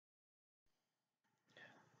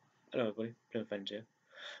Hello everybody, Blue Friends here.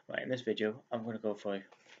 Right, in this video I'm going to go through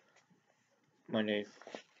my new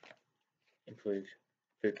improved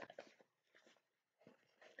food bag.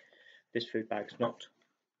 This food bag's not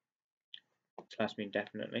to last me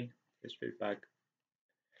indefinitely. This food bag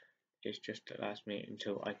is just to last me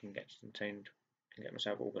until I can get contained and get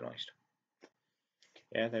myself organised.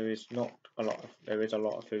 Yeah, there is a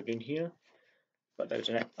lot of food in here, but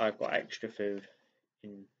I've got extra food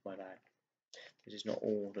in my bag. This is not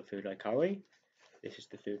all the food I carry. This is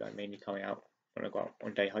the food I mainly carry out when I go out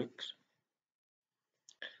on day hikes.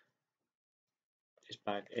 This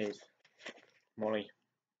bag is MOLLE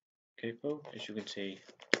capable, as you can see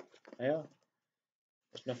there.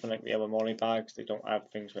 It's nothing like the other MOLLE bags. They don't have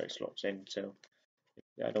things where it slots in, so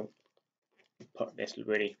I don't put this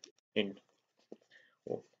really in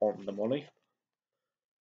or on the MOLLE.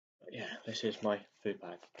 But yeah, this is my food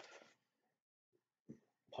bag.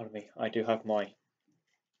 Pardon me, I do have my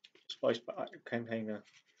spice bag container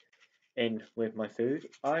in with my food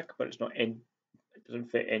bag, but it's not in. It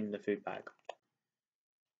doesn't fit in the food bag.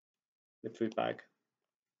 The food bag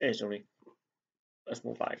is only a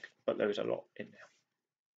small bag, but there is a lot in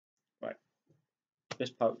there. Right, this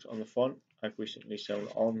pouch on the front I've recently sewn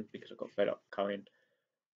on because I got fed up carrying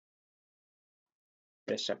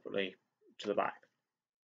this separately to the back.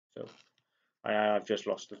 So I've just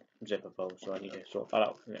lost the zipper pull, so I need to sort that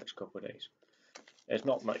out for the next couple of days. There's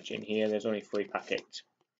not much in here. There's only 3 packets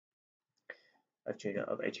of tuna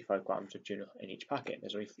of 85 grams of tuna in each packet.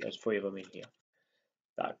 There's 3 of them in here.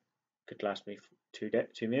 That could last me 2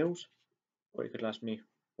 meals, or it could last me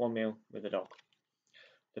 1 meal with the dog.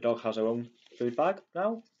 The dog has her own food bag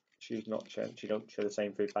now. She don't share the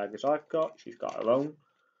same food bag as I've got. She's got her own.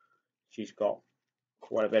 She's got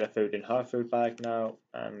quite a bit of food in her food bag now,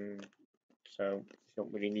 and so she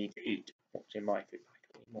don't really need to eat what's in my food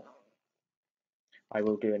bag anymore. I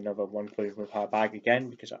will do another one through with her bag again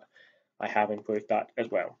because I have improved that as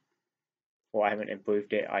well. Well, I haven't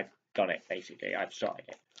improved it, I've done it basically, I've started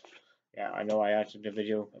it. Yeah, I know I added a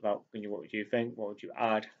video about what would you think, what would you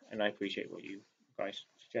add, and I appreciate what you guys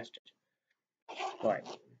suggested. Right,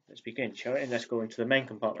 let's begin, shall we? And let's go into the main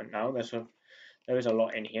compartment now. There is a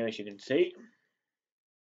lot in here, as you can see.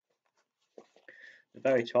 At the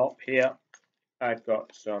very top here, I've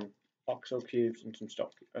got some oxo cubes and some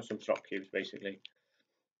stock cubes, basically.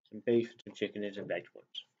 Some beef, some chicken, and some veg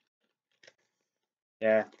ones.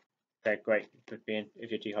 Yeah, they're great for being if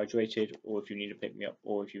you're dehydrated, or if you need to pick me up,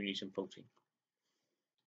 or if you need some protein.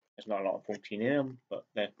 There's not a lot of protein in them, but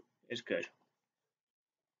it's good.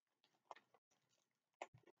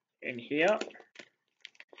 In here,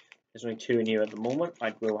 there's only 2 in here at the moment.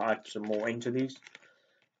 I will add some more into these.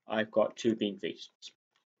 I've got 2 bean feasts.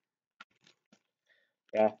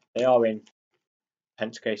 Yeah, they are in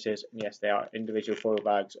pence cases, and yes, they are individual foil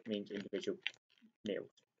bags. It means individual meals.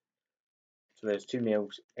 So there's 2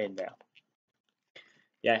 meals in there.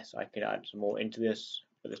 Yes, I can add some more into this,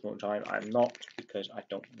 but at this moment in time I'm not, because I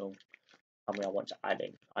don't know how many I want to add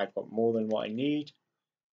in. I've got more than what I need,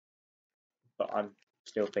 but I'm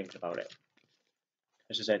still thinking about it.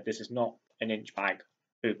 As I said, this is not an inch bag,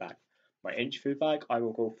 food bag. My inch food bag I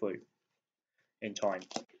will go through in time.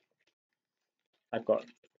 I've got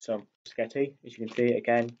some spaghetti, as you can see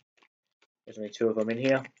again. There's only 2 of them in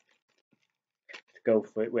here to go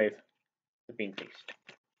for it with the bean feast.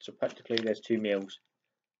 So practically there's 2 meals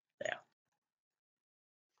there.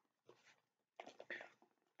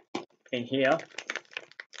 In here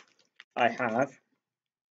I have,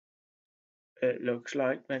 it looks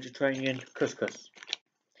like Mediterranean couscous.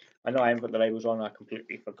 I know I haven't put the labels on, I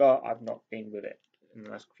completely forgot. I've not been with it in the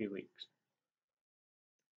last few weeks.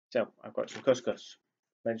 So I've got some couscous,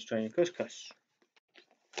 Mediterranean couscous.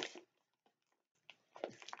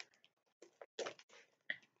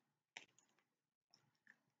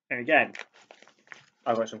 And again,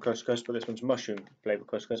 I've got some couscous, but this one's mushroom flavored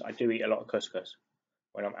couscous. I do eat a lot of couscous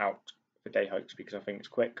when I'm out for day hikes because I think it's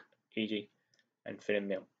quick, easy, and filling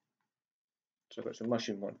meal. So I've got some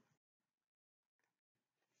mushroom one.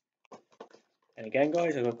 And again,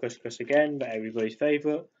 guys, I've got couscous again, but everybody's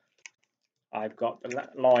favourite. I've got the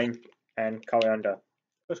lime and coriander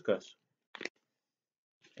couscous.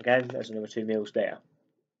 Again, there's another 2 meals there.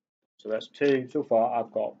 So that's 2 so far.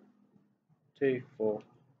 I've got 2, 4,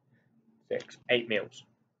 6, 8 meals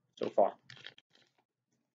so far.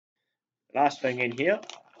 Last thing in here,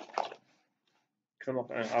 I'm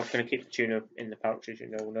going to keep the tuna in the pouch, as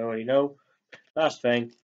you already know. Last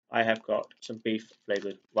thing, I have got some beef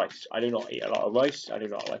flavoured rice. I do not eat a lot of rice. I do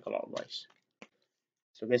not like a lot of rice.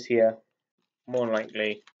 So this here, more than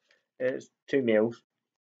likely, is 2 meals.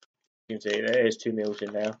 You can see there is 2 meals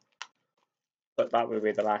in there. but that will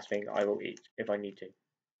be the last thing I will eat if I need to.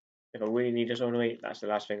 If I really need something to eat, that's the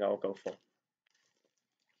last thing I will go for.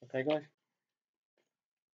 Okay, guys?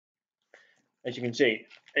 As you can see,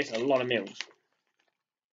 it's a lot of meals.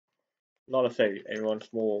 A lot of food in one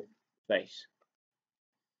small place.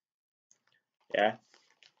 Yeah?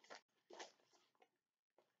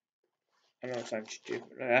 I know it sounds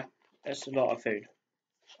stupid. Yeah? It's a lot of food.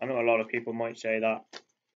 I know a lot of people might say that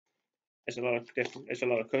it's a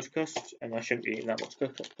lot of couscous, and I shouldn't be eating that much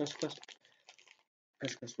couscous.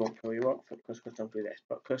 Couscous won't fill you up, but couscous don't do this.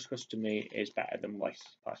 But couscous to me is better than rice,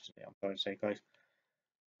 personally. I'm going to say, guys.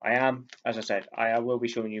 I am, as I said, I will be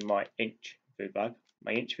showing you my inch food bag.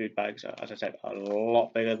 My inch food bags are, as I said, a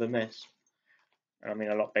lot bigger than this. And I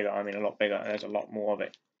mean a lot bigger, and there's a lot more of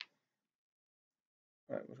it.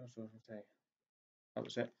 Right, what else was I going to say? That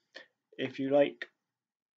was it. If you like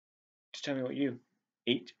to tell me what you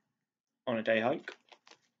eat on a day hike,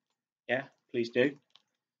 yeah, please do.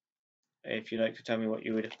 If you'd like to tell me what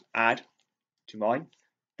you would add to mine,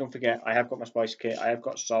 don't forget I have got my spice kit, I have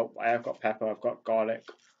got salt, I have got pepper, I've got garlic,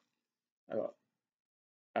 I've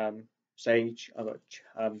got sage, I've got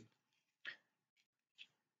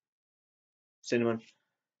cinnamon,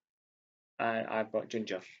 and I've got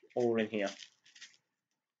ginger, all in here,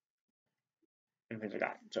 and things like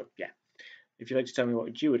that. So yeah, if you'd like to tell me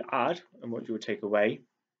what you would add and what you would take away,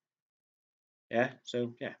 yeah,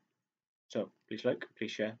 so yeah. So please like,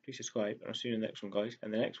 please share, please subscribe, and I'll see you in the next one, guys.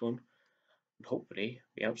 And the next one would hopefully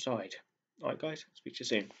be outside. Alright guys, speak to you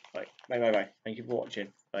soon. Right, bye bye bye. Thank you for watching.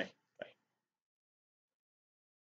 Bye.